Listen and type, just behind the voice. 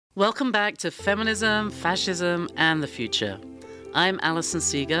Welcome back to Feminism, Fascism, and the Future. I'm Alison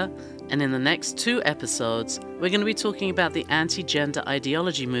Seeger, and in the next 2 episodes, we're going to be talking about the anti-gender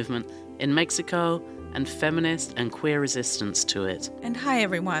ideology movement in Mexico and feminist and queer resistance to it. And hi,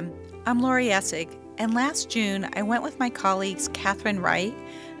 everyone. I'm Laurie Essig, and last June, I went with my colleagues Catherine Wright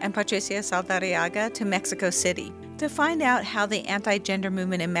and Patricia Saldarriaga to Mexico City to find out how the anti-gender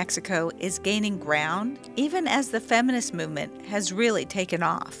movement in Mexico is gaining ground, even as the feminist movement has really taken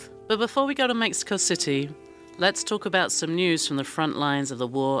off. But before we go to Mexico City, let's talk about some news from the front lines of the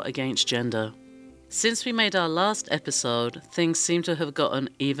war against gender. Since we made our last episode, things seem to have gotten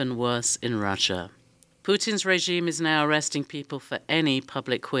even worse in Russia. Putin's regime is now arresting people for any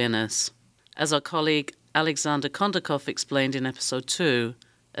public queerness. As our colleague Alexander Kondakov explained in episode 2,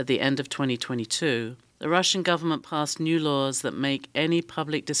 at the end of 2022, the Russian government passed new laws that make any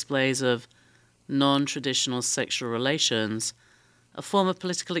public displays of non-traditional sexual relations a form of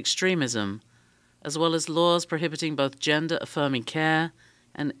political extremism, as well as laws prohibiting both gender-affirming care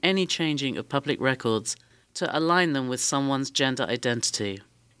and any changing of public records to align them with someone's gender identity.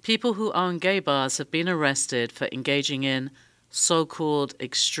 People who own gay bars have been arrested for engaging in so-called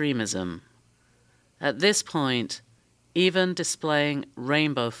extremism. At this point, even displaying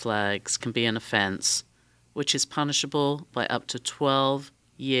rainbow flags can be an offense, which is punishable by up to 12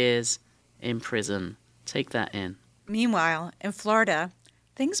 years in prison. Take that in. Meanwhile, in Florida,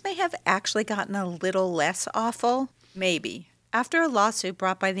 things may have actually gotten a little less awful. Maybe. After a lawsuit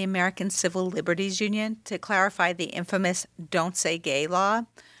brought by the American Civil Liberties Union to clarify the infamous Don't Say Gay law,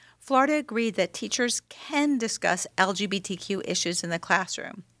 Florida agreed that teachers can discuss LGBTQ issues in the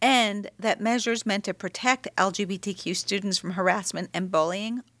classroom, and that measures meant to protect LGBTQ students from harassment and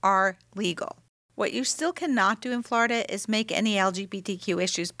bullying are legal. What you still cannot do in Florida is make any LGBTQ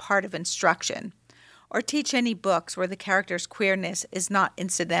issues part of instruction, or teach any books where the character's queerness is not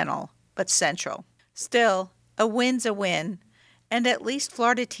incidental, but central. Still, a win's a win, and at least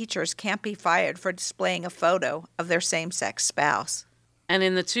Florida teachers can't be fired for displaying a photo of their same-sex spouse. And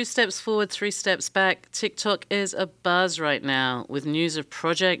in the 2 steps forward, 3 steps back, TikTok is abuzz right now with news of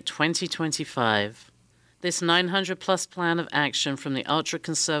Project 2025. This 900-plus plan of action from the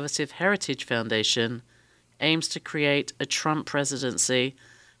ultra-conservative Heritage Foundation aims to create a Trump presidency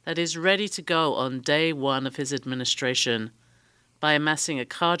that is ready to go on day 1 of his administration by amassing a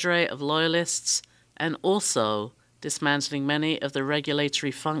cadre of loyalists and also dismantling many of the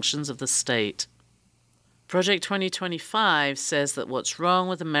regulatory functions of the state. Project 2025 says that what's wrong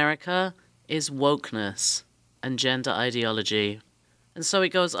with America is wokeness and gender ideology. And so it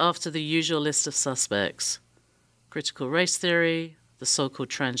goes after the usual list of suspects: critical race theory, the so-called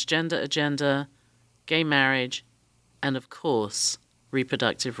transgender agenda, gay marriage, and of course,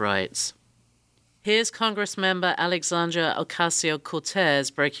 reproductive rights. Here's Congressmember Alexandria Ocasio-Cortez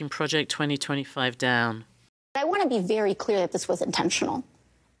breaking Project 2025 down. I want to be very clear that this was intentional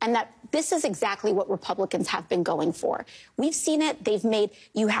and that this is exactly what Republicans have been going for. We've seen it.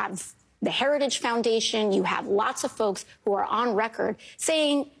 You have the Heritage Foundation, you have lots of folks who are on record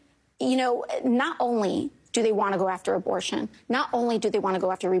saying, not only do they want to go after abortion, not only do they want to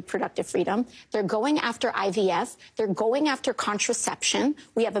go after reproductive freedom, they're going after IVF, they're going after contraception.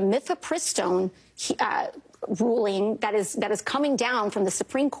 We have a mifepristone ruling that is coming down from the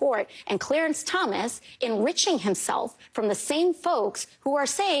Supreme Court, and Clarence Thomas enriching himself from the same folks who are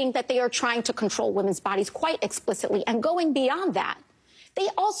saying that they are trying to control women's bodies quite explicitly. And going beyond that, they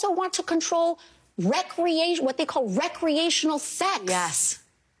also want to control what they call recreational sex. Yes.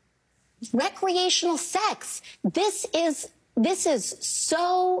 Recreational sex. This is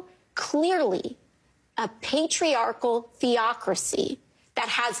so clearly a patriarchal theocracy that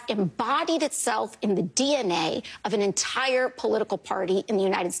has embodied itself in the DNA of an entire political party in the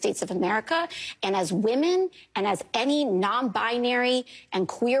United States of America. And as women and as any non-binary and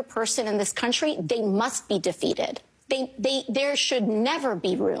queer person in this country, they must be defeated. There should never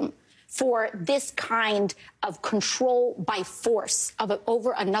be room for this kind of control by force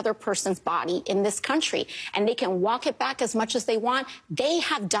over another person's body in this country. And they can walk it back as much as they want. They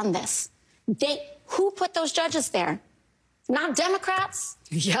have done this. Who put those judges there? Not Democrats,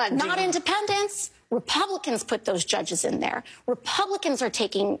 not independents. Republicans put those judges in there. Republicans are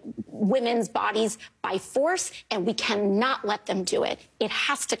taking women's bodies by force, and we cannot let them do it. It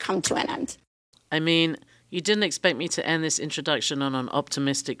has to come to an end. I mean, you didn't expect me to end this introduction on an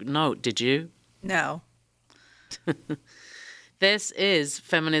optimistic note, did you? No. This is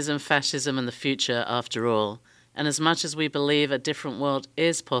Feminism, Fascism, and the Future, after all. And as much as we believe a different world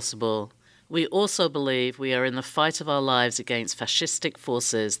is possible, we also believe we are in the fight of our lives against fascistic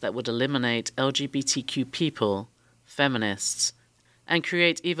forces that would eliminate LGBTQ people, feminists, and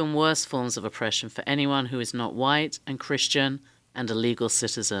create even worse forms of oppression for anyone who is not white and Christian and a legal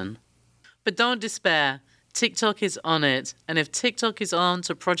citizen. But don't despair. TikTok is on it, and if TikTok is on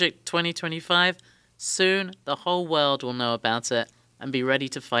to Project 2025, soon the whole world will know about it and be ready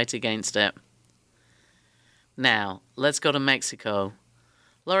to fight against it. Now, let's go to Mexico.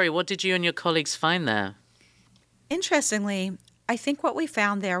 Laurie, what did you and your colleagues find there? Interestingly, I think what we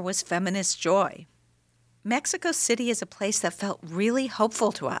found there was feminist joy. Mexico City is a place that felt really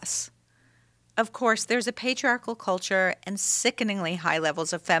hopeful to us. Of course, there's a patriarchal culture and sickeningly high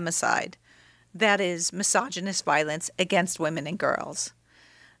levels of femicide, that is, misogynist violence against women and girls.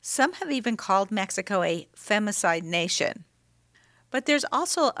 Some have even called Mexico a femicide nation. But there's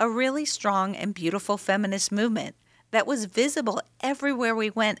also a really strong and beautiful feminist movement that was visible everywhere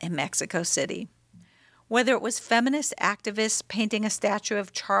we went in Mexico City. Whether it was feminist activists painting a statue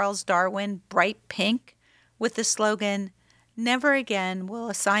of Charles Darwin bright pink with the slogan, "Never again will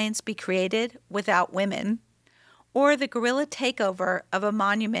a science be created without women," or the guerrilla takeover of a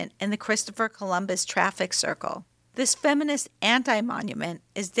monument in the Christopher Columbus traffic circle. This feminist anti-monument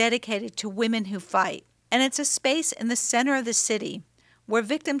is dedicated to women who fight, and it's a space in the center of the city where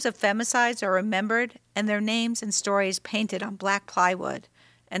victims of femicides are remembered and their names and stories painted on black plywood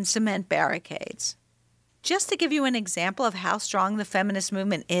and cement barricades. Just to give you an example of how strong the feminist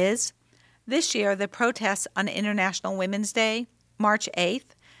movement is, this year the protests on International Women's Day, March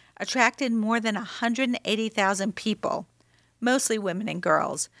 8th, attracted more than 180,000 people, mostly women and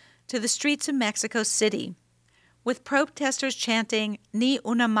girls, to the streets of Mexico City, with protesters chanting, "Ni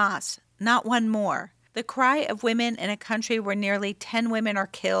una más," not one more, the cry of women in a country where nearly 10 women are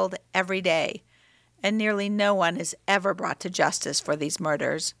killed every day, and nearly no one is ever brought to justice for these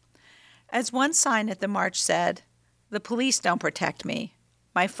murders. As one sign at the march said, "The police don't protect me,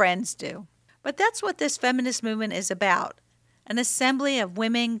 my friends do." But that's what this feminist movement is about, an assembly of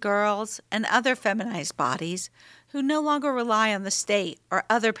women, girls, and other feminized bodies who no longer rely on the state or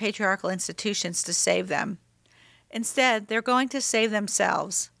other patriarchal institutions to save them. Instead, they're going to save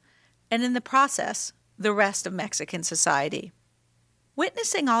themselves, and in the process, the rest of Mexican society.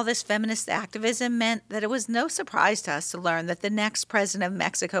 Witnessing all this feminist activism meant that it was no surprise to us to learn that the next president of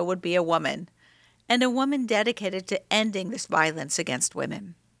Mexico would be a woman, and a woman dedicated to ending this violence against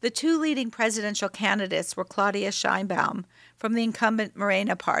women. The two leading presidential candidates were Claudia Sheinbaum from the incumbent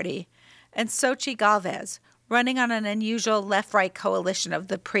Morena Party and Xochitl Gálvez, running on an unusual left-right coalition of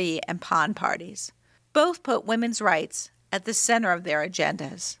the PRI and PAN parties. Both put women's rights at the center of their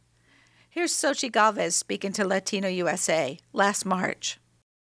agendas. Here's Xochitl Gálvez speaking to Latino USA last March.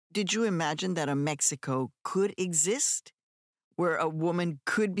 Did you imagine that a Mexico could exist where a woman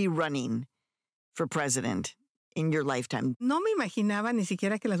could be running for president in your lifetime? No me imaginaba ni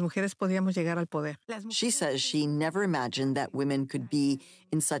siquiera que las mujeres podíamos llegar al poder. She says she never imagined that women could be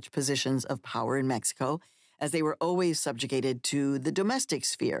in such positions of power in Mexico, as they were always subjugated to the domestic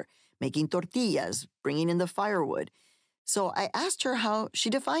sphere, making tortillas, bringing in the firewood. So I asked her how she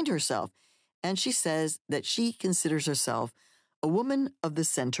defined herself, and she says that she considers herself a woman of the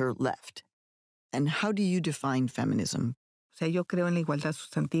center left. And how do you define feminism? O sea, yo creo en la igualdad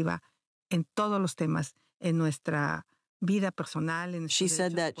sustantiva en todos los temas, en nuestra vida personal. She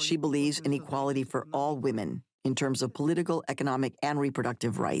said that she believes in equality for all women in terms of political, economic, and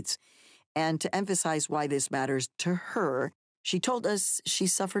reproductive rights. And to emphasize why this matters to her, she told us she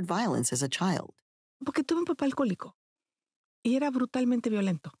suffered violence as a child. Porque tuve un papá alcohólico y era brutalmente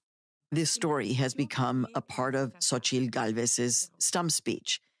violento. This story has become a part of Xochitl Gálvez's stump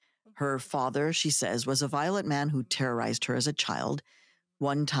speech. Her father, she says, was a violent man who terrorized her as a child.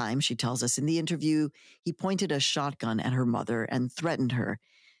 One time, she tells us in the interview, he pointed a shotgun at her mother and threatened her.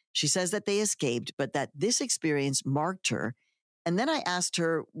 She says that they escaped, but that this experience marked her. And then I asked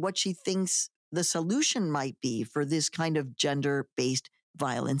her what she thinks the solution might be for this kind of gender-based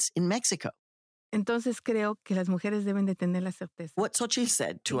violence in Mexico. Entonces creo que las mujeres deben de tener la certeza. What Xochitl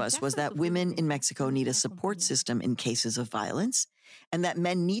said to us was that women in Mexico need a support system in cases of violence, and that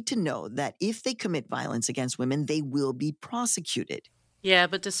men need to know that if they commit violence against women, they will be prosecuted. Yeah,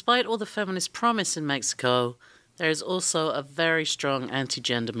 but despite all the feminist promise in Mexico, there is also a very strong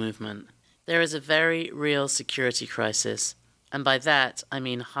anti-gender movement. There is a very real security crisis, and by that I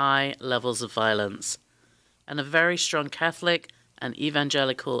mean high levels of violence, and a very strong Catholic and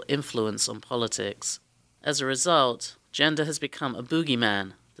evangelical influence on politics. As a result, gender has become a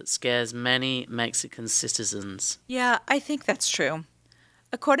boogeyman that scares many Mexican citizens. Yeah, I think that's true.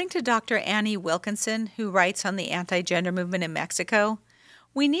 According to Dr. Annie Wilkinson, who writes on the anti-gender movement in Mexico,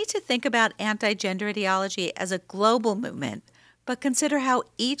 we need to think about anti-gender ideology as a global movement, but consider how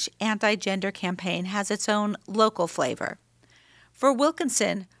each anti-gender campaign has its own local flavor. For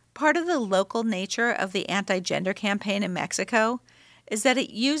Wilkinson, part of the local nature of the anti-gender campaign in Mexico is that it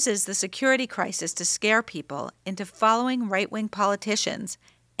uses the security crisis to scare people into following right-wing politicians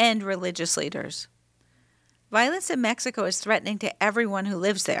and religious leaders. Violence in Mexico is threatening to everyone who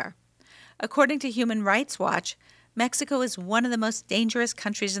lives there. According to Human Rights Watch, Mexico is one of the most dangerous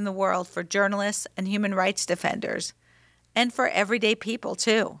countries in the world for journalists and human rights defenders, and for everyday people,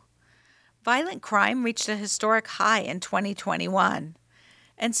 too. Violent crime reached a historic high in 2021.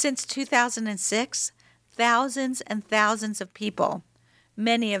 And since 2006, thousands and thousands of people,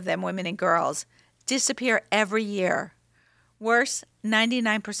 many of them women and girls, disappear every year. Worse,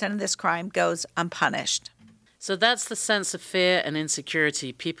 99% of this crime goes unpunished. So that's the sense of fear and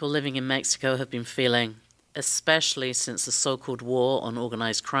insecurity people living in Mexico have been feeling, especially since the so-called war on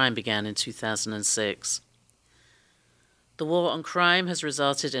organized crime began in 2006. The war on crime has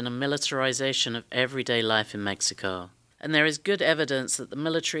resulted in a militarization of everyday life in Mexico, and there is good evidence that the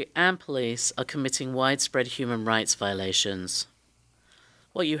military and police are committing widespread human rights violations.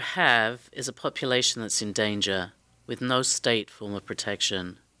 What you have is a population that's in danger, with no state form of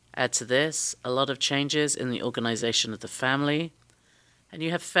protection. Add to this a lot of changes in the organization of the family, and you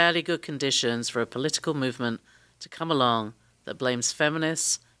have fairly good conditions for a political movement to come along that blames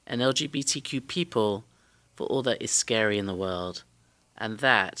feminists and LGBTQ people for all that is scary in the world. And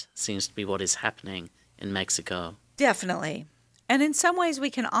that seems to be what is happening in Mexico. Definitely. And in some ways, we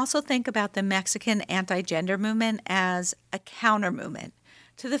can also think about the Mexican anti-gender movement as a counter-movement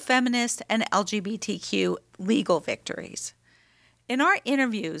to the feminist and LGBTQ legal victories. In our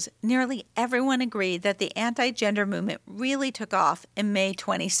interviews, nearly everyone agreed that the anti-gender movement really took off in May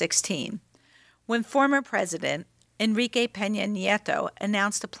 2016, when former President Enrique Peña Nieto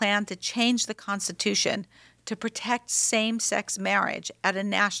announced a plan to change the Constitution to protect same-sex marriage at a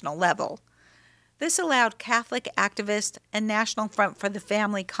national level. This allowed Catholic activist and National Front for the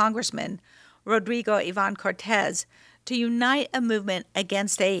Family Congressman Rodrigo Iván Cortés to unite a movement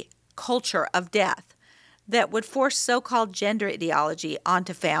against a culture of death that would force so-called gender ideology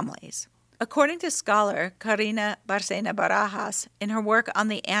onto families. According to scholar Karina Barcena Barajas, in her work on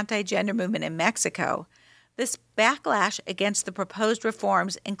the anti-gender movement in Mexico, this backlash against the proposed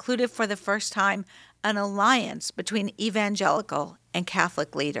reforms included for the first time an alliance between evangelical and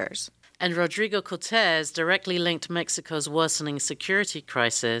Catholic leaders. And Rodrigo Cortés directly linked Mexico's worsening security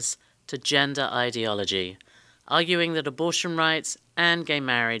crisis to gender ideology, arguing that abortion rights and gay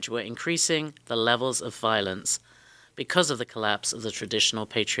marriage were increasing the levels of violence because of the collapse of the traditional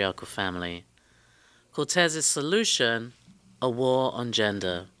patriarchal family. Cortés's solution, a war on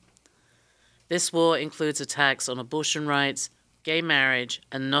gender. This war includes attacks on abortion rights, gay marriage,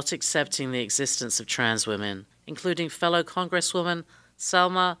 and not accepting the existence of trans women, including fellow Congresswoman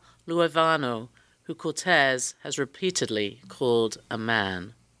Salma Luevano, who Cortés has repeatedly called a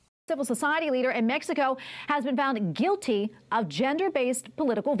man. Civil society leader in Mexico has been found guilty of gender-based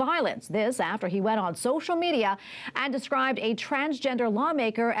political violence. This after he went on social media and described a transgender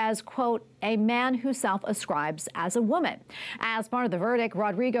lawmaker as, quote, a man who self-ascribes as a woman. As part of the verdict,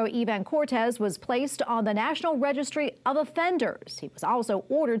 Rodrigo Iván Cortés was placed on the National Registry of Offenders. He was also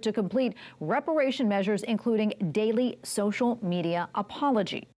ordered to complete reparation measures, including daily social media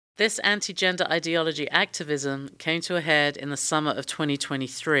apology. This anti-gender ideology activism came to a head in the summer of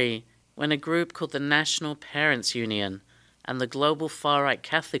 2023 when a group called the National Parents Union and the global far-right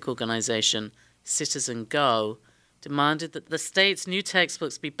Catholic organization Citizen Go demanded that the state's new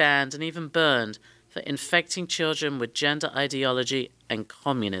textbooks be banned and even burned for infecting children with gender ideology and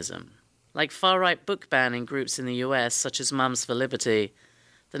communism. Like far-right book banning groups in the US, such as Mums for Liberty,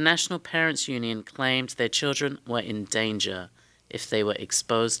 the National Parents Union claimed their children were in danger if they were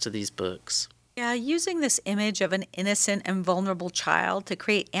exposed to these books. Yeah, using this image of an innocent and vulnerable child to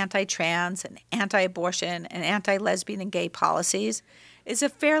create anti-trans and anti-abortion and anti-lesbian and gay policies is a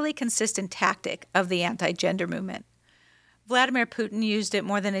fairly consistent tactic of the anti-gender movement. Vladimir Putin used it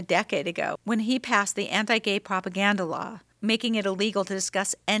more than a decade ago when he passed the anti-gay propaganda law, making it illegal to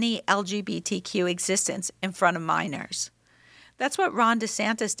discuss any LGBTQ existence in front of minors. That's what Ron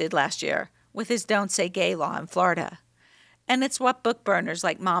DeSantis did last year with his Don't Say Gay law in Florida. And it's what book burners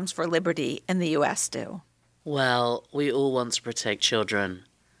like Moms for Liberty in the U.S. do. Well, we all want to protect children,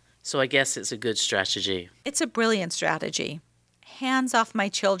 so I guess it's a good strategy. It's a brilliant strategy. Hands off my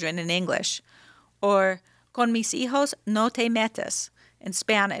children in English, or con mis hijos no te metas in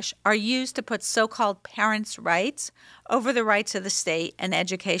Spanish, are used to put so-called parents' rights over the rights of the state and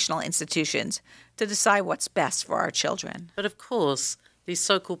educational institutions to decide what's best for our children. But of course, these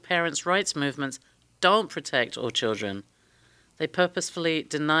so-called parents' rights movements don't protect all children. They purposefully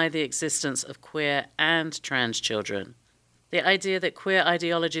deny the existence of queer and trans children. The idea that queer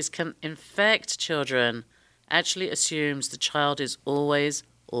ideologies can infect children actually assumes the child is always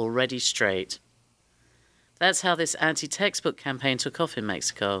already straight. That's how this anti-textbook campaign took off in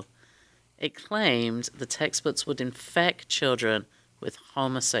Mexico. It claimed the textbooks would infect children with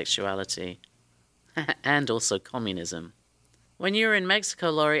homosexuality and also communism. When you were in Mexico,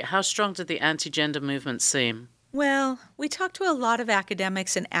 Laurie, how strong did the anti-gender movement seem? Well, we talked to a lot of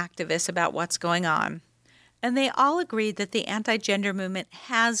academics and activists about what's going on, and they all agreed that the anti-gender movement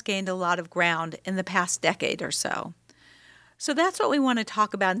has gained a lot of ground in the past decade or so. So that's what we want to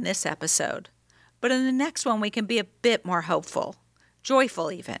talk about in this episode. But in the next one, we can be a bit more hopeful,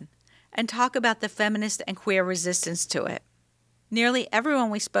 joyful even, and talk about the feminist and queer resistance to it. Nearly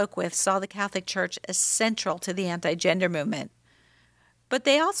everyone we spoke with saw the Catholic Church as central to the anti-gender movement. But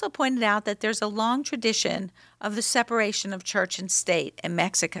they also pointed out that there's a long tradition of the separation of church and state in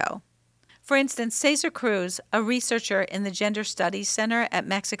Mexico. For instance, Cesar Cruz, a researcher in the Gender Studies Center at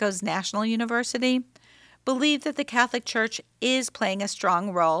Mexico's National University, believed that the Catholic Church is playing a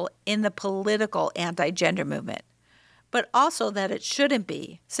strong role in the political anti-gender movement, but also that it shouldn't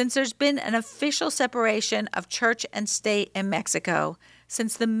be, since there's been an official separation of church and state in Mexico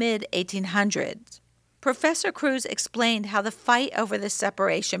since the mid-1800s. Professor Cruz explained how the fight over this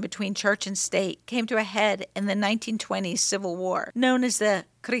separation between church and state came to a head in the 1920s Civil War, known as the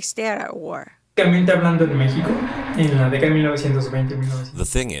Cristera War. The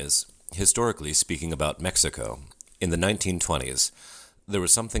thing is, historically speaking about Mexico, in the 1920s, there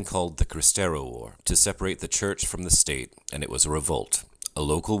was something called the Cristero War to separate the church from the state, and it was a revolt, a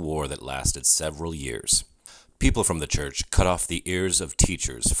local war that lasted several years. People from the church cut off the ears of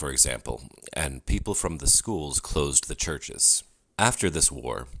teachers, for example, and people from the schools closed the churches. After this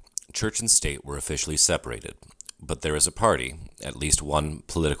war, church and state were officially separated, but there is a party, at least one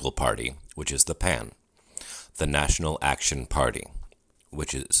political party, which is the PAN, the National Action Party,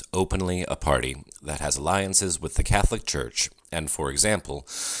 which is openly a party that has alliances with the Catholic Church, and for example,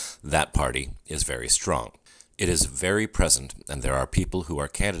 that party is very strong. It is very present, and there are people who are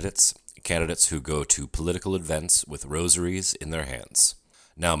candidates who go to political events with rosaries in their hands.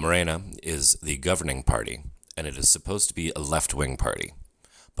 Now, Morena is the governing party, and it is supposed to be a left-wing party.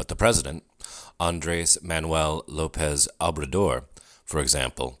 But the president, Andrés Manuel López Obrador, for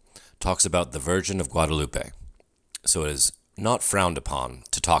example, talks about the Virgin of Guadalupe. So it is not frowned upon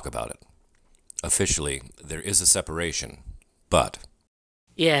to talk about it. Officially, there is a separation, but...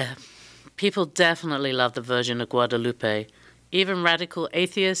 Yeah, people definitely love the Virgin of Guadalupe, even radical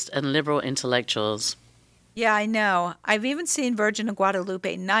atheists and liberal intellectuals. Yeah, I know. I've even seen Virgin of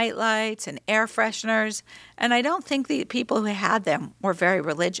Guadalupe nightlights and air fresheners, and I don't think the people who had them were very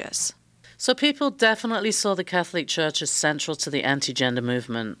religious. So people definitely saw the Catholic Church as central to the anti-gender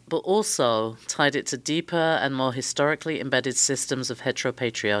movement, but also tied it to deeper and more historically embedded systems of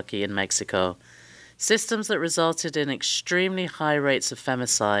heteropatriarchy in Mexico, systems that resulted in extremely high rates of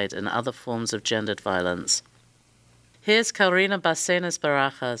femicide and other forms of gendered violence. Here's Karina Bacenas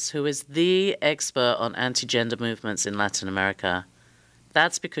Barajas, who is the expert on anti-gender movements in Latin America.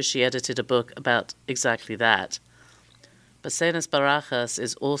 That's because she edited a book about exactly that. Bacenas Barajas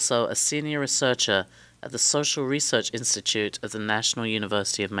is also a senior researcher at the Social Research Institute of the National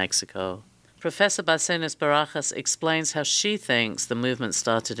University of Mexico. Professor Bacenas Barajas explains how she thinks the movement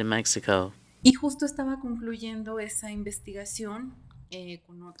started in Mexico. Y justo estaba concluyendo esa investigación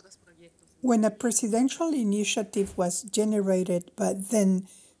con otros proyectos. When a presidential initiative was generated by then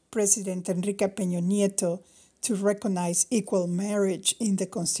President Enrique Peña Nieto to recognize equal marriage in the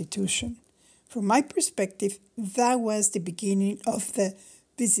Constitution, from my perspective, that was the beginning of the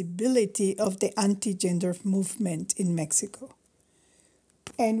visibility of the anti-gender movement in Mexico.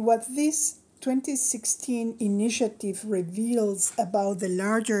 And what this 2016 initiative reveals about the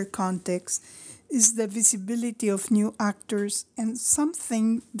larger context is the visibility of new actors and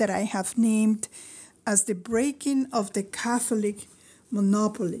something that I have named as the breaking of the Catholic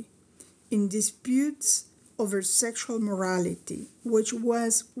monopoly in disputes over sexual morality, which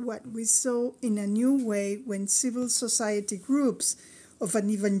was what we saw in a new way when civil society groups of an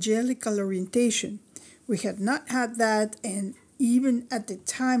evangelical orientation. We had not had that, and even at the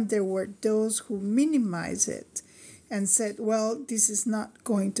time there were those who minimized it and said, well, this is not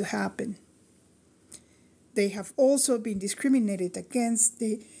going to happen. They have also been discriminated against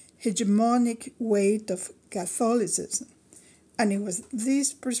the hegemonic weight of Catholicism. And it was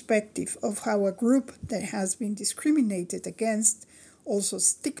this perspective of how a group that has been discriminated against, also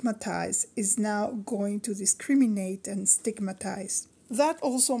stigmatized, is now going to discriminate and stigmatize. That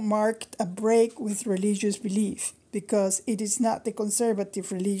also marked a break with religious belief, because it is not the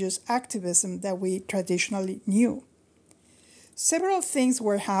conservative religious activism that we traditionally knew. several things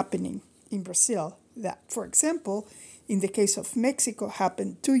were happening in Brazil that, for example, in the case of Mexico,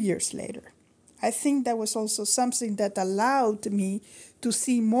 happened 2 years later. I think that was also something that allowed me to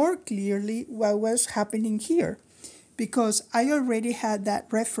see more clearly what was happening here, because I already had that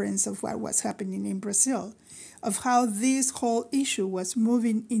reference of what was happening in Brazil, of how this whole issue was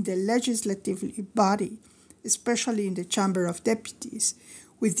moving in the legislative body, especially in the Chamber of Deputies,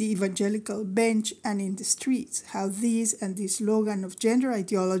 with the evangelical bench and in the streets, how this and the slogan of gender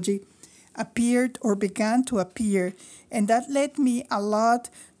ideology appeared or began to appear, and that led me a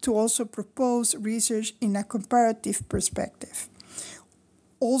lot to also propose research in a comparative perspective.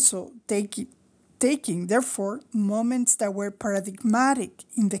 Also taking, therefore, moments that were paradigmatic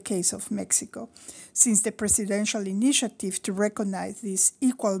in the case of Mexico, since the presidential initiative to recognize this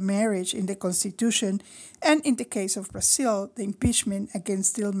equal marriage in the Constitution, and in the case of Brazil, the impeachment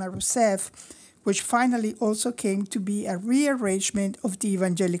against Dilma Rousseff, which finally also came to be a rearrangement of the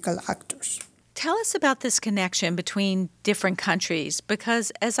evangelical actors. Tell us about this connection between different countries,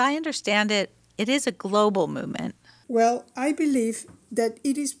 because as I understand it, it is a global movement. Well, I believe that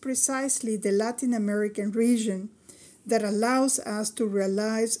it is precisely the Latin American region that allows us to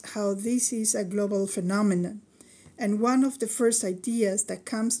realize how this is a global phenomenon. And one of the first ideas that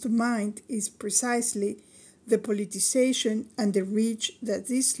comes to mind is precisely the politicization and the reach that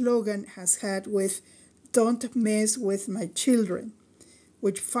this slogan has had with "Don't mess with my children,"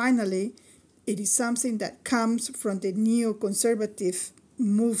 which finally it is something that comes from the neoconservative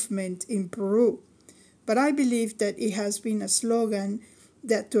movement in Peru. But I believe that it has been a slogan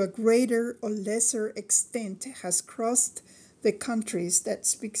that to a greater or lesser extent has crossed the countries that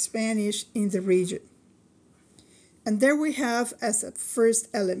speak Spanish in the region. And there we have as a first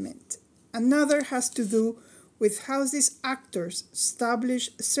element. Another has to do with how these actors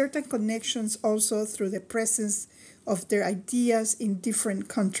establish certain connections also through the presence of their ideas in different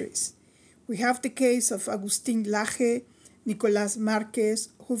countries. We have the case of Agustín Laje, Nicolás Márquez,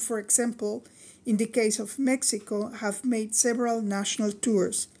 who, for example, in the case of Mexico, have made several national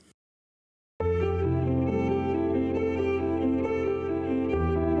tours.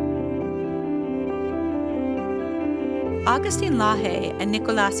 Agustín Laje and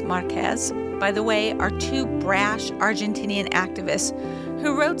Nicolás Márquez, by the way, are two brash Argentinian activists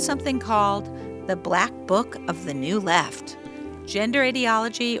who wrote something called The Black Book of the New Left, Gender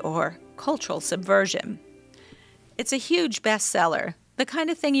Ideology or Cultural Subversion. It's a huge bestseller, the kind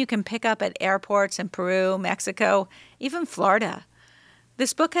of thing you can pick up at airports in Peru, Mexico, even Florida.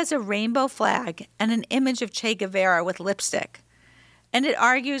 This book has a rainbow flag and an image of Che Guevara with lipstick. And it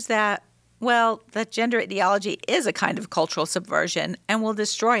argues that, well, that gender ideology is a kind of cultural subversion and will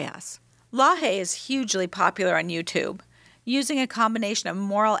destroy us. Laje is hugely popular on YouTube, using a combination of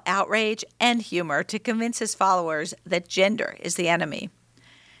moral outrage and humor to convince his followers that gender is the enemy.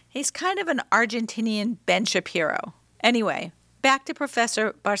 He's kind of an Argentinian Ben Shapiro. Anyway, back to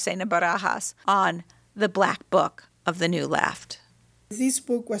Professor Barcena Barajas on The Black Book of the New Left. This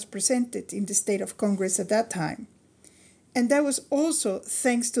book was presented in the State of Congress at that time. And that was also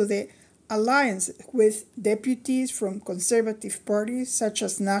thanks to the alliance with deputies from conservative parties such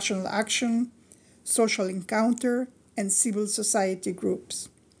as National Action, Social Encounter, and civil society groups.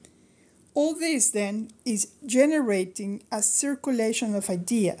 All this then is generating a circulation of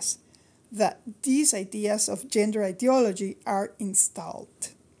ideas, that these ideas of gender ideology are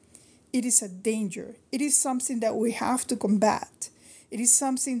installed. It is a danger. It is something that we have to combat. It is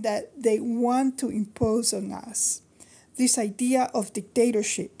something that they want to impose on us. This idea of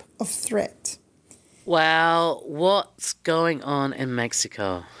dictatorship, of threat. Wow, what's going on in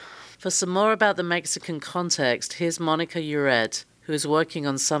Mexico? For some more about the Mexican context, here's Monica Uret, who is working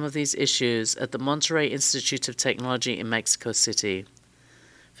on some of these issues at the Monterrey Institute of Technology in Mexico City.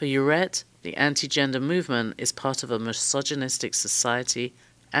 For Uret, the anti-gender movement is part of a misogynistic society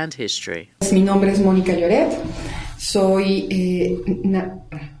and history. Mi nombre es Monica Lloret.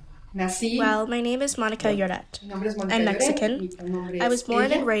 Well, my name is Monica Lloret. I'm Mexican. I was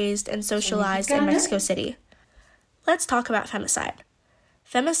born and raised and socialized in Mexico City. Let's talk about femicide.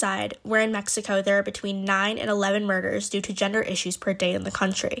 Femicide, where in Mexico there are between 9 and 11 murders due to gender issues per day in the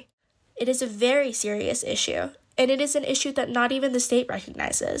country. It is a very serious issue, and it is an issue that not even the state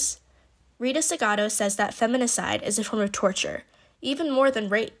recognizes. Rita Segato says that feminicide is a form of torture. Even more than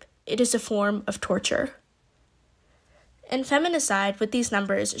rape, it is a form of torture. And feminicide, with these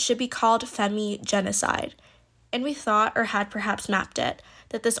numbers, should be called femi-genocide. And we thought, or had perhaps mapped it,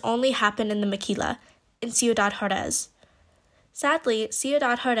 that this only happened in the Maquila, in Ciudad Juarez. Sadly,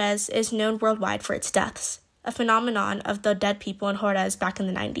 Ciudad Juarez is known worldwide for its deaths, a phenomenon of the dead people in Juarez back in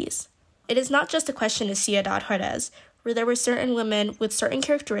the 90s. It is not just a question of Ciudad Juarez, where there were certain women with certain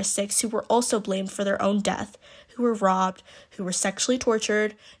characteristics who were also blamed for their own death, who were robbed, who were sexually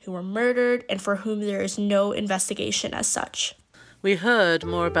tortured, who were murdered, and for whom there is no investigation as such. We heard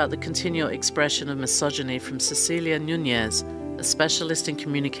more about the continual expression of misogyny from Cecilia Núñez, a specialist in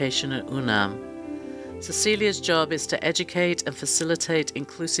communication at UNAM. Cecilia's job is to educate and facilitate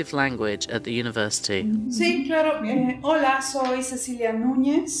inclusive language at the university. Sí, claro. Hola, soy Cecilia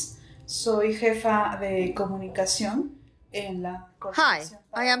Núñez. Soy jefa de comunicación en la Hi,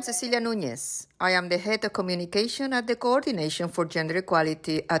 I am Cecilia Núñez. I am the head of communication at the Coordination for Gender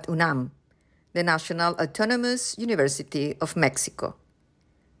Equality at UNAM, the National Autonomous University of Mexico.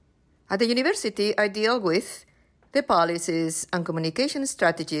 At the university, I deal with the policies and communication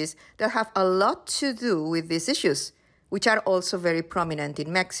strategies that have a lot to do with these issues, which are also very prominent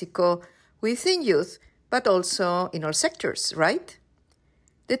in Mexico within youth, but also in all sectors, right?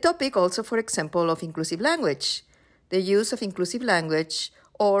 The topic also, for example, of inclusive language, the use of inclusive language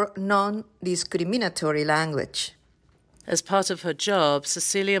or non-discriminatory language. As part of her job,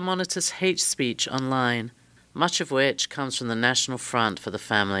 Cecilia monitors hate speech online, much of which comes from the National Front for the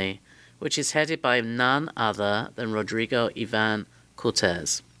Family, which is headed by none other than Rodrigo Iván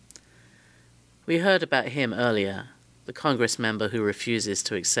Cortés. We heard about him earlier, the Congress member who refuses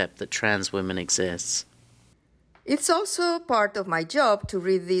to accept that trans women exist. It's also part of my job to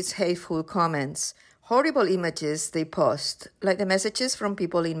read these hateful comments, horrible images they post, like the messages from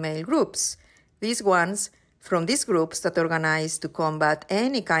people in male groups. These ones from these groups that organize to combat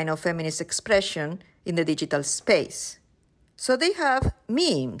any kind of feminist expression in the digital space. So they have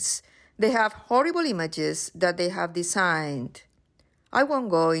memes. They have horrible images that they have designed. I won't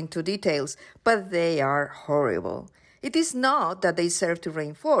go into details, but they are horrible. It is not that they serve to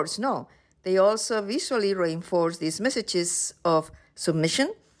reinforce, no. They also visually reinforce these messages of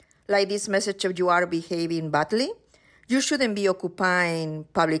submission, like this message of you are behaving badly, you shouldn't be occupying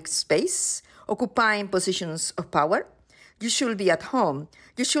public space, occupying positions of power, you should be at home,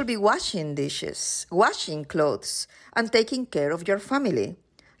 you should be washing dishes, washing clothes, and taking care of your family.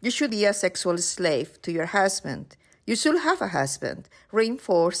 You should be a sexual slave to your husband. You should have a husband,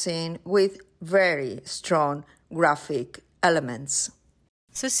 reinforcing with very strong graphic elements.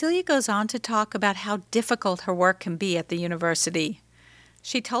 Cecilia goes on to talk about how difficult her work can be at the university.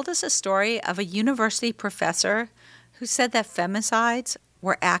 She told us a story of a university professor who said that femicides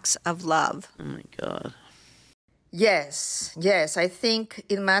were acts of love. Oh my God. Yes, I think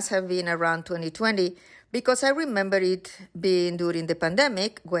it must have been around 2020 because I remember it being during the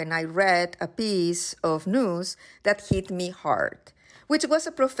pandemic when I read a piece of news that hit me hard, which was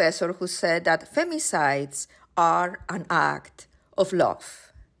a professor who said that femicides are an act of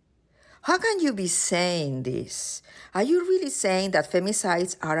love. How can you be saying this? Are you really saying that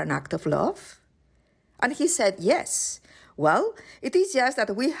femicides are an act of love? And he said, yes. Well, it is just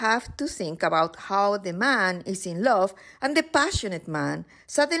that we have to think about how the man is in love and the passionate man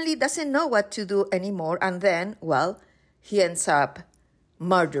suddenly doesn't know what to do anymore and then, well, he ends up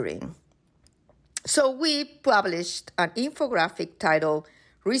murdering. So we published an infographic titled,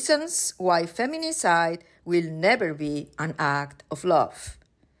 Reasons Why Feminicide Will Never Be an Act of Love.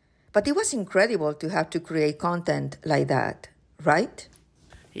 But it was incredible to have to create content like that, right?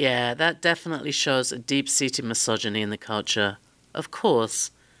 Yeah, that definitely shows a deep-seated misogyny in the culture. Of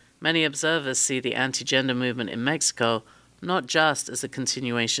course, many observers see the anti-gender movement in Mexico not just as a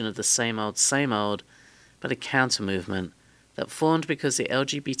continuation of the same old, but a counter-movement that formed because the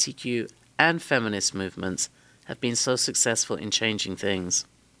LGBTQ and feminist movements have been so successful in changing things.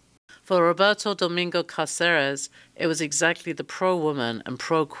 For Roberto Domingo Cáceres, it was exactly the pro-woman and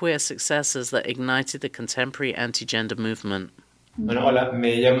pro-queer successes that ignited the contemporary anti-gender movement. Bueno, hola,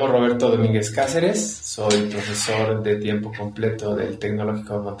 me llamo Roberto Domínguez Cáceres, soy profesor de tiempo completo del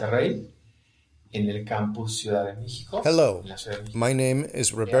Tecnológico de Monterrey en el campus Ciudad de México. Hello, my name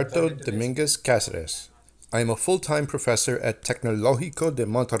is Roberto Domínguez Cáceres. I am a full-time professor at Tecnológico de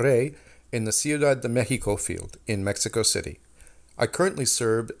Monterrey in the Ciudad de México field in Mexico City. I currently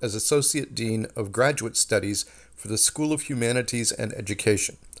serve as Associate Dean of Graduate Studies for the School of Humanities and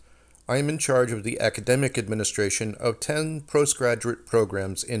Education. I am in charge of the academic administration of 10 postgraduate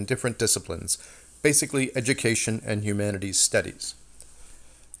programs in different disciplines, basically education and humanities studies.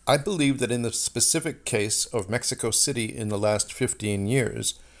 I believe that in the specific case of Mexico City in the last 15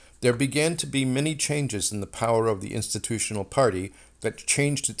 years, there began to be many changes in the power of the institutional party that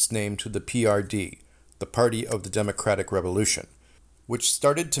changed its name to the PRD, the Party of the Democratic Revolution, which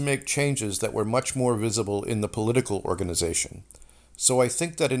started to make changes that were much more visible in the political organization. So I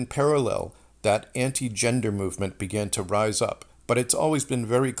think that in parallel, that anti-gender movement began to rise up, but it's always been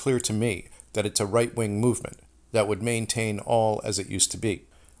very clear to me that it's a right-wing movement. that would maintain all as it used to be.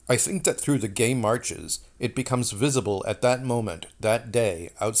 I think that through the gay marches, it becomes visible at that moment, that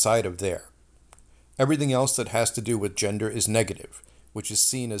day, outside of there. Everything else that has to do with gender is negative, which is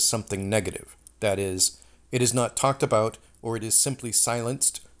seen as something negative. That is, it is not talked about, or it is simply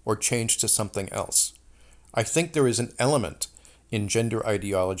silenced or changed to something else. I think there is an element in gender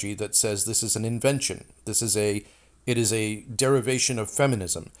ideology that says this is an invention. It is a derivation of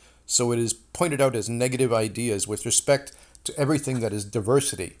feminism. So it is pointed out as negative ideas with respect to everything that is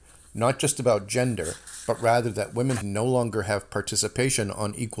diversity, not just about gender, but rather that women no longer have participation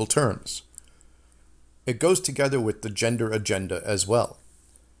on equal terms. It goes together with the gender agenda as well.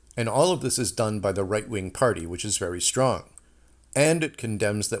 And all of this is done by the right-wing party, which is very strong. And it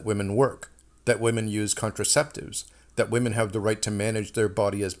condemns that women work, that women use contraceptives, that women have the right to manage their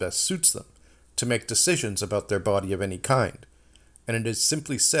body as best suits them, to make decisions about their body of any kind. And it is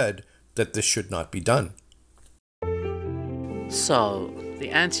simply said that this should not be done. So, the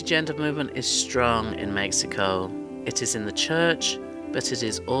anti-gender movement is strong in Mexico. It is in the church, but it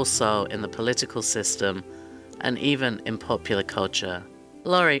is also in the political system and even in popular culture.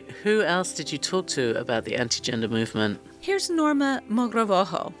 Laurie, who else did you talk to about the anti-gender movement? Here's Norma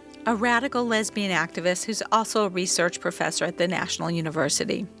Mogrovejo, a radical lesbian activist who's also a research professor at the National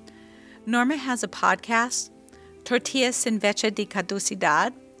University. Norma has a podcast, Tortillas sin fecha de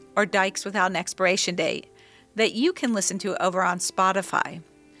caducidad, or Dykes Without an Expiration Date, that you can listen to over on Spotify.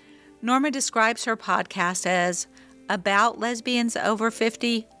 Norma describes her podcast as about lesbians over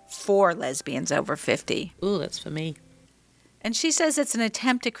 50 for lesbians over 50. Ooh, that's for me. And she says it's an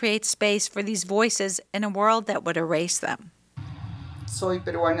attempt to create space for these voices in a world that would erase them. Soy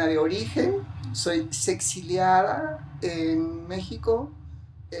peruana de origen. Soy exiliada en México.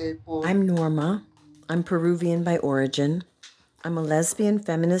 I'm Norma. I'm Peruvian by origin. I'm a lesbian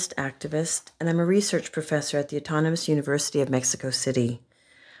feminist activist, and I'm a research professor at the Autonomous University of Mexico City.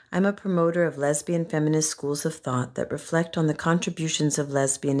 I'm a promoter of lesbian feminist schools of thought that reflect on the contributions of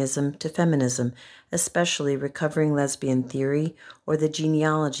lesbianism to feminism, especially recovering lesbian theory or the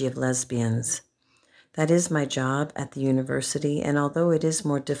genealogy of lesbians. That is my job at the university, and although it is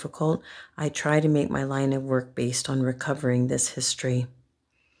more difficult, I try to make my line of work based on recovering this history.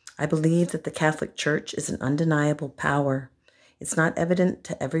 I believe that the Catholic Church is an undeniable power. It's not evident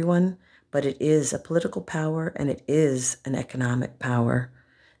to everyone, but it is a political power and it is an economic power.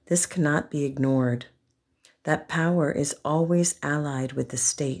 This cannot be ignored. That power is always allied with the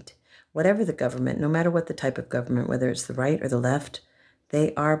state. Whatever the government, no matter what the type of government, whether it's the right or the left,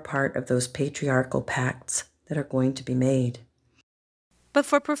 they are part of those patriarchal pacts that are going to be made. But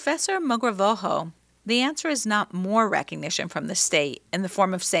for Professor Mogrovejo, the answer is not more recognition from the state in the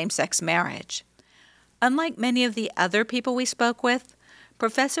form of same-sex marriage. Unlike many of the other people we spoke with,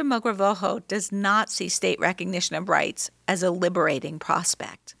 Professor Mogrovejo does not see state recognition of rights as a liberating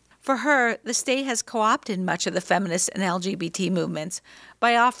prospect. For her, the state has co-opted much of the feminist and LGBT movements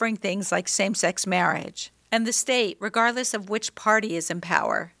by offering things like same-sex marriage. And the state, regardless of which party is in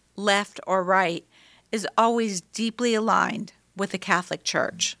power, left or right, is always deeply aligned with the Catholic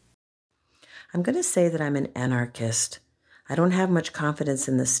Church. I'm going to say that I'm an anarchist. I don't have much confidence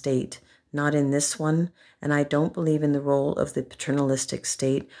in the state, not in this one, and I don't believe in the role of the paternalistic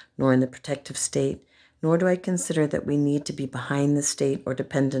state, nor in the protective state, nor do I consider that we need to be behind the state or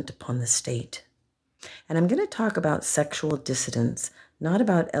dependent upon the state. And I'm going to talk about sexual dissidence, not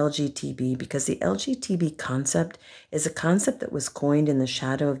about LGTB, because the LGTB concept is a concept that was coined in the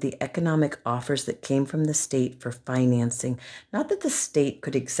shadow of the economic offers that came from the state for financing. Not that the state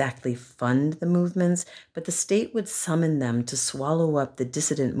could exactly fund the movements, but the state would summon them to swallow up the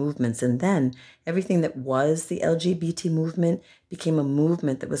dissident movements, and then everything that was the LGBT movement became a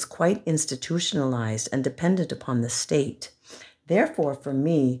movement that was quite institutionalized and dependent upon the state. Therefore, for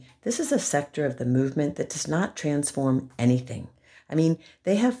me, this is a sector of the movement that does not transform anything. I mean,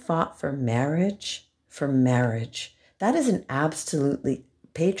 they have fought for marriage. That is an absolutely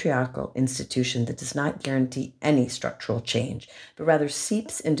patriarchal institution that does not guarantee any structural change, but rather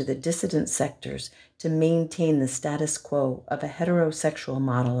seeps into the dissident sectors to maintain the status quo of a heterosexual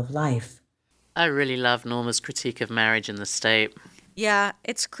model of life. I really love Norma's critique of marriage in the state. Yeah,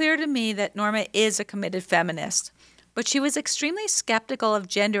 it's clear to me that Norma is a committed feminist, but she was extremely skeptical of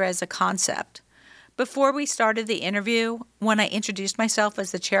gender as a concept. Before we started the interview, when I introduced myself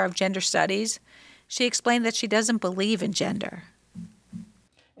as the chair of gender studies, she explained that she doesn't believe in gender.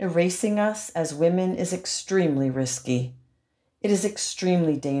 Erasing us as women is extremely risky. It is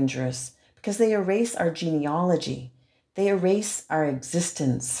extremely dangerous because they erase our genealogy. They erase our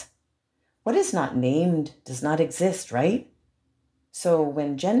existence. What is not named does not exist, right? So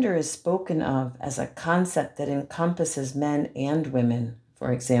when gender is spoken of as a concept that encompasses men and women,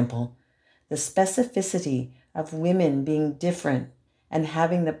 for example, the specificity of women being different and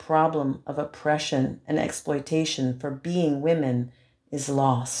having the problem of oppression and exploitation for being women is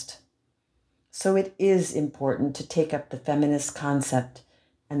lost. So it is important to take up the feminist concept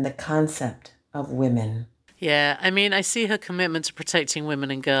and the concept of women. Yeah, I mean, I see her commitment to protecting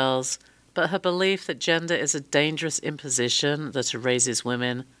women and girls, but her belief that gender is a dangerous imposition that erases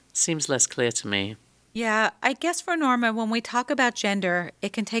women seems less clear to me. Yeah, I guess for Norma, when we talk about gender,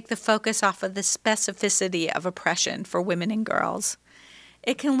 it can take the focus off of the specificity of oppression for women and girls.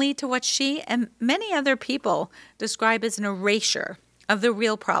 It can lead to what she and many other people describe as an erasure of the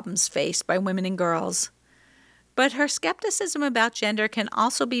real problems faced by women and girls. But her skepticism about gender can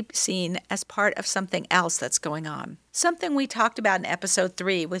also be seen as part of something else that's going on. Something we talked about in episode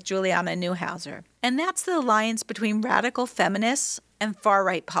 3 with Juliana Newhauser. And that's the alliance between radical feminists and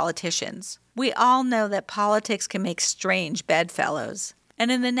far-right politicians. We all know that politics can make strange bedfellows.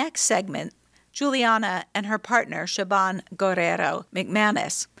 And in the next segment, Juliana and her partner, Siobhan Guerrero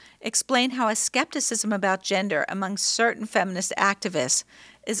McManus, explain how a skepticism about gender among certain feminist activists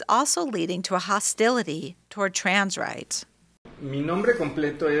is also leading to a hostility toward trans rights. Mi nombre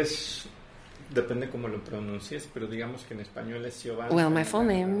completo es, depende cómo lo pronuncies, pero digamos que en español es Siobhan. Well, my full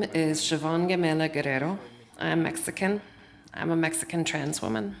name is Siobhan Gamela Guerrero. I'm Mexican. I'm a Mexican trans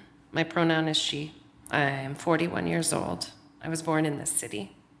woman. My pronoun is she. I am 41 years old. I was born in this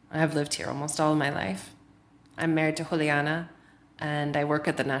city. I have lived here almost all my life. I'm married to Juliana, and I work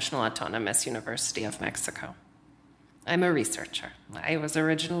at the National Autonomous University of Mexico. I'm a researcher. I was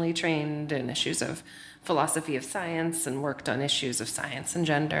originally trained in issues of philosophy of science and worked on issues of science and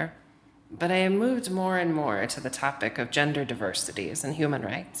gender. But I moved more and more to the topic of gender diversities and human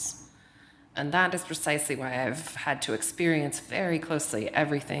rights. And that is precisely why I've had to experience very closely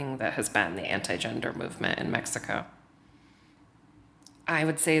everything that has been the anti-gender movement in Mexico. I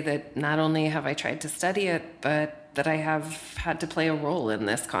would say that not only have I tried to study it, but that I have had to play a role in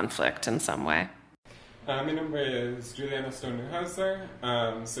this conflict in some way. Mi nombre es Juliana Newhauser.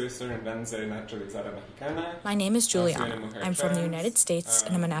 Soy estadounidense naturalizada mexicana. My name is Juliana. I'm from the United States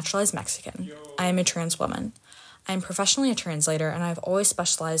and I'm a naturalized Mexican. I am a trans woman. I am professionally a translator and I've always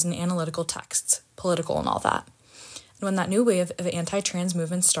specialized in analytical texts, political and all that. And when that new wave of anti-trans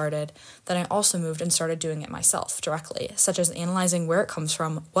movement started, then I also moved and started doing it myself directly, such as analyzing where it comes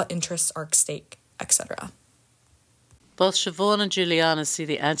from, what interests are at stake, etc. Both Siobhan and Juliana see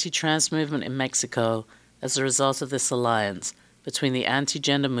the anti-trans movement in Mexico as a result of this alliance between the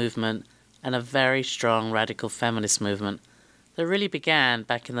anti-gender movement and a very strong radical feminist movement that really began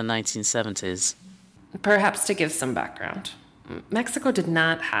back in the 1970s. Perhaps to give some background, Mexico did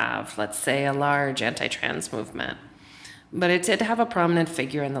not have, let's say, a large anti-trans movement, but it did have a prominent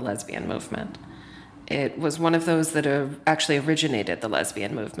figure in the lesbian movement. It was one of those that actually originated the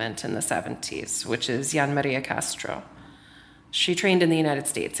lesbian movement in the 70s, which is Jan Maria Castro. She trained in the United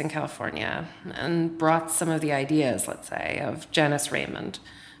States in California and brought some of the ideas, let's say, of Janice Raymond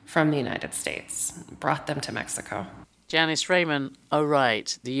from the United States, brought them to Mexico. Janice Raymond, oh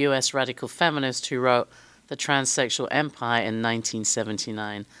right, the US radical feminist who wrote The Transsexual Empire in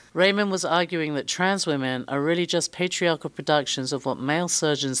 1979. Raymond was arguing that trans women are really just patriarchal productions of what male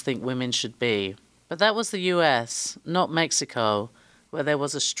surgeons think women should be. But that was the US, not Mexico, where there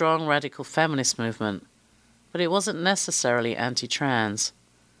was a strong radical feminist movement. But it wasn't necessarily anti-trans.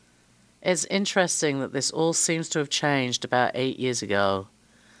 It's interesting that this all seems to have changed about 8 years ago,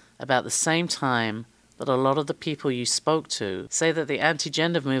 about the same time that a lot of the people you spoke to say that the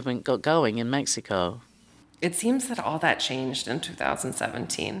anti-gender movement got going in Mexico. It seems that all that changed in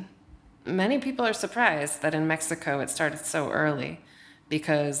 2017. Many people are surprised that in Mexico it started so early,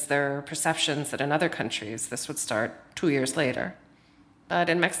 because there are perceptions that in other countries this would start 2 years later. But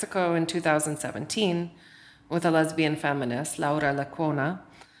in Mexico in 2017, with a lesbian feminist, Laura Lecuona,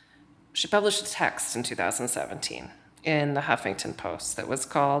 she published a text in 2017 in the Huffington Post that was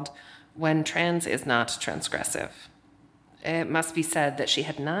called When Trans is Not Transgressive. It must be said that she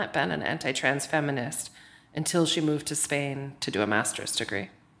had not been an anti-trans feminist until she moved to Spain to do a master's degree.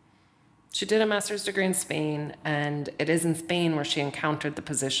 She did a master's degree in Spain, and it is in Spain where she encountered the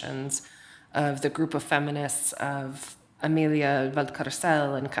positions of the group of feminists of Emilia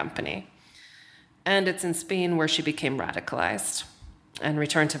Valcarcel and company. And it's in Spain where she became radicalized and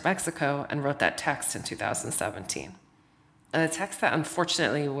returned to Mexico and wrote that text in 2017. A text that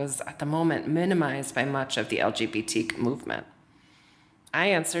unfortunately was at the moment minimized by much of the LGBT movement. I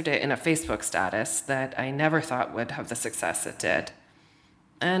answered it in a Facebook status that I never thought would have the success it did.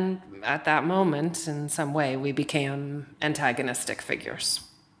 And at that moment, in some way, we became antagonistic figures.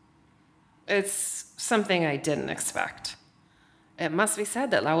 It's something I didn't expect. It must be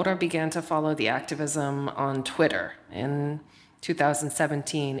said that Laura began to follow the activism on Twitter in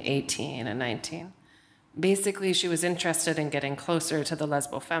 2017, 18, and 19. Basically, she was interested in getting closer to the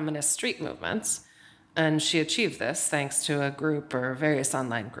lesbo-feminist street movements, and she achieved this thanks to a group or various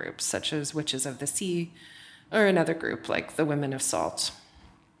online groups, such as Witches of the Sea, or another group like the Women of Salt.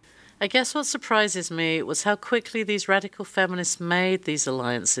 I guess what surprises me was how quickly these radical feminists made these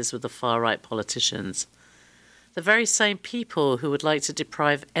alliances with the far-right politicians. The very same people who would like to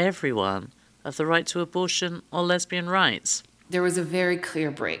deprive everyone of the right to abortion or lesbian rights. There was a very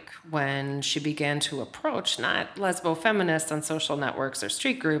clear break when she began to approach not lesbo-feminists on social networks or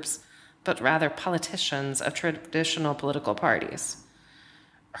street groups, but rather politicians of traditional political parties.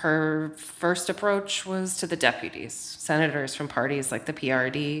 Her first approach was to the deputies, senators from parties like the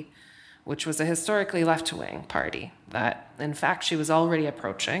PRD, which was a historically left-wing party that, in fact, she was already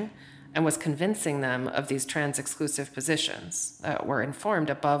approaching and was convincing them of these trans-exclusive positions that were informed,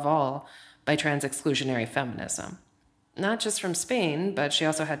 above all, by trans-exclusionary feminism. Not just from Spain, but she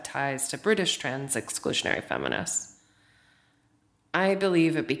also had ties to British trans-exclusionary feminists. I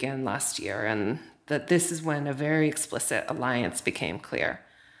believe it began last year, and that this is when a very explicit alliance became clear,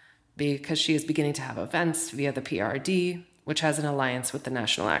 because she is beginning to have events via the PRD, which has an alliance with the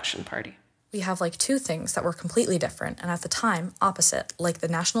National Action Party. We have like two things that were completely different, and at the time, opposite, like the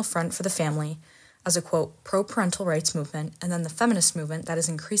National Front for the Family, as a, quote, pro-parental rights movement, and then the feminist movement that is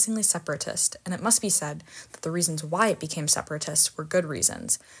increasingly separatist. And it must be said that the reasons why it became separatist were good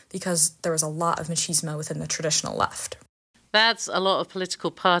reasons, because there was a lot of machismo within the traditional left. That's a lot of political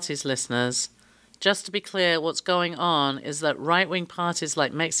parties, listeners. Just to be clear, what's going on is that right-wing parties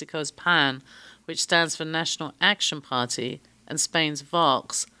like Mexico's PAN, which stands for National Action Party, and Spain's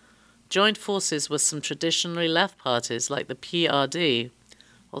Vox, joined forces with some traditionally left parties like the PRD,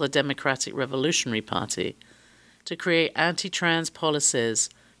 or the Democratic Revolutionary Party, to create anti-trans policies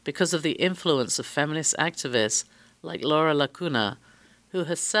because of the influence of feminist activists like Laura Lacuna, who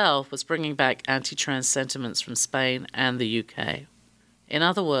herself was bringing back anti-trans sentiments from Spain and the UK. In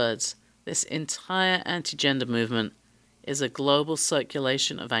other words, this entire anti-gender movement is a global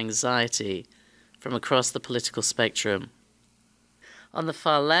circulation of anxiety from across the political spectrum. On the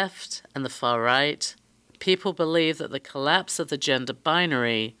far left and the far right, people believe that the collapse of the gender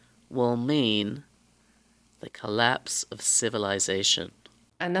binary will mean the collapse of civilization.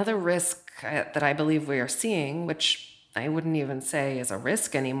 Another risk that I believe we are seeing, which I wouldn't even say is a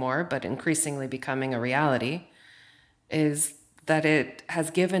risk anymore, but increasingly becoming a reality, is that it has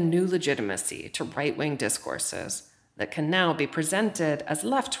given new legitimacy to right-wing discourses that can now be presented as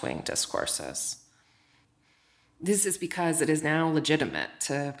left-wing discourses. This is because it is now legitimate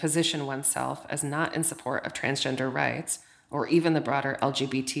to position oneself as not in support of transgender rights or even the broader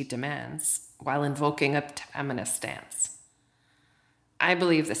LGBT demands while invoking a feminist stance. I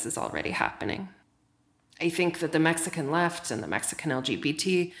believe this is already happening. I think that the Mexican left and the Mexican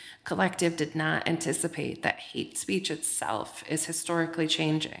LGBT collective did not anticipate that hate speech itself is historically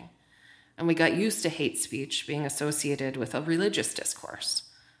changing. And we got used to hate speech being associated with a religious discourse.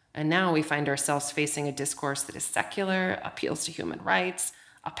 And now we find ourselves facing a discourse that is secular, appeals to human rights,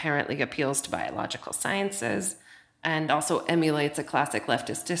 apparently appeals to biological sciences, and also emulates a classic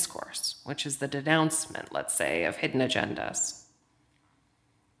leftist discourse, which is the denouncement, let's say, of hidden agendas.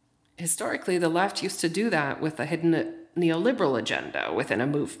 Historically, the left used to do that with a hidden neoliberal agenda within a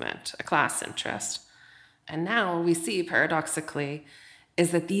movement, a class interest. And now we see, paradoxically,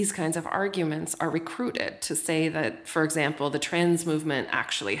 is that these kinds of arguments are recruited to say that, for example, the trans movement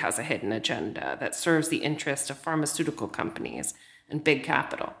actually has a hidden agenda that serves the interest of pharmaceutical companies and big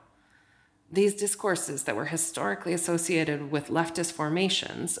capital. These discourses that were historically associated with leftist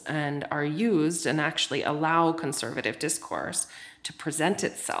formations and are used and actually allow conservative discourse to present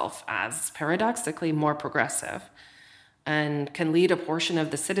itself as paradoxically more progressive and can lead a portion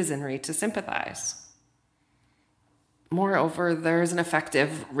of the citizenry to sympathize. Moreover, there is an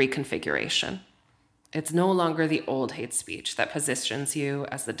effective reconfiguration. It's no longer the old hate speech that positions you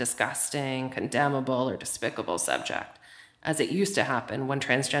as the disgusting, condemnable, or despicable subject, as it used to happen when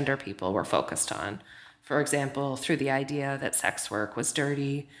transgender people were focused on. For example, through the idea that sex work was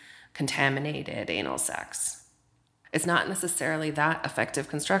dirty, contaminated anal sex. It's not necessarily that effective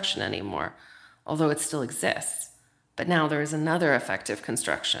construction anymore, although it still exists. But now there is another effective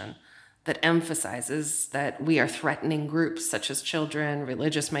construction that emphasizes that we are threatening groups such as children,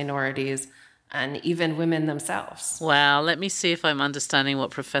 religious minorities, and even women themselves. Wow, let me see if I'm understanding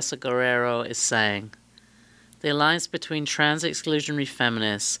what Professor Guerrero is saying. The alliance between trans exclusionary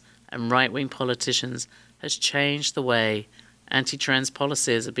feminists and right-wing politicians has changed the way anti-trans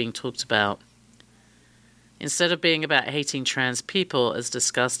policies are being talked about. Instead of being about hating trans people as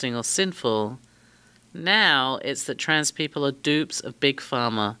disgusting or sinful, now it's that trans people are dupes of Big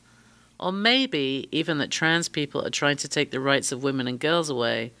Pharma, or maybe even that trans people are trying to take the rights of women and girls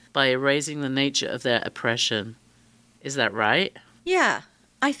away by erasing the nature of their oppression. Is that right? Yeah.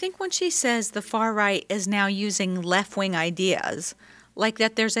 I think when she says the far right is now using left-wing ideas, like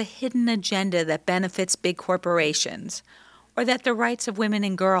that there's a hidden agenda that benefits big corporations, or that the rights of women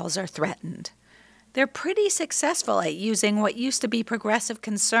and girls are threatened, they're pretty successful at using what used to be progressive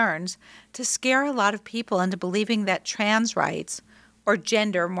concerns to scare a lot of people into believing that trans rights, or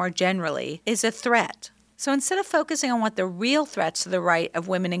gender more generally, is a threat. So instead of focusing on what the real threats to the right of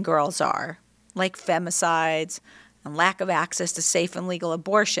women and girls are, like femicides and lack of access to safe and legal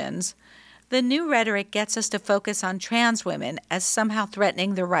abortions, the new rhetoric gets us to focus on trans women as somehow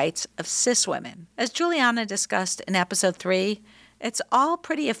threatening the rights of cis women. As Juliana discussed in episode 3, it's all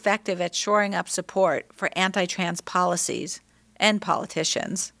pretty effective at shoring up support for anti-trans policies and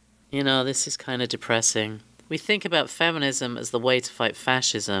politicians. You know, this is kind of depressing. We think about feminism as the way to fight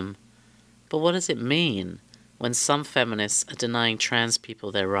fascism, but what does it mean when some feminists are denying trans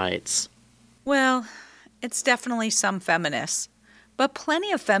people their rights? Well, it's definitely some feminists, but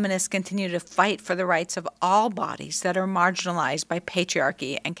plenty of feminists continue to fight for the rights of all bodies that are marginalized by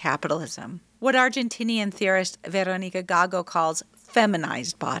patriarchy and capitalism, what Argentinian theorist Veronica Gago calls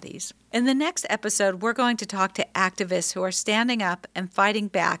feminized bodies. In the next episode, we're going to talk to activists who are standing up and fighting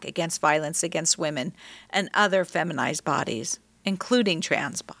back against violence against women and other feminized bodies, including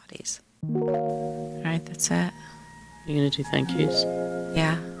trans bodies. All right, that's it. You going to do thank yous?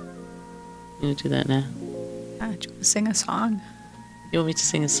 Yeah. You going to do that now? Do you want to sing a song? You want me to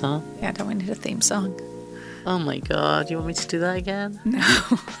sing a song? Yeah, don't we need a theme song? Oh my God, you want me to do that again? No.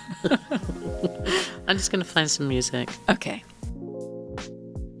 I'm just going to find some music. Okay.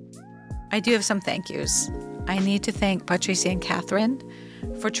 I do have some thank yous. I need to thank Patricia and Catherine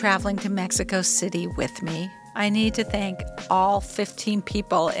for traveling to Mexico City with me. I need to thank all 15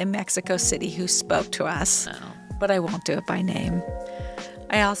 people in Mexico City who spoke to us, but I won't do it by name.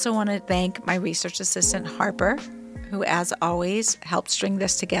 I also want to thank my research assistant, Harper, who, as always, helped string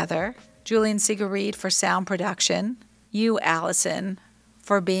this together. Julian Seeger-Reed for sound production. You, Allison,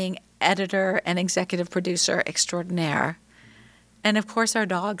 for being editor and executive producer extraordinaire. And, of course, our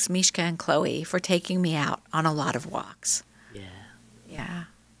dogs, Mishka and Chloe, for taking me out on a lot of walks. Yeah. Yeah.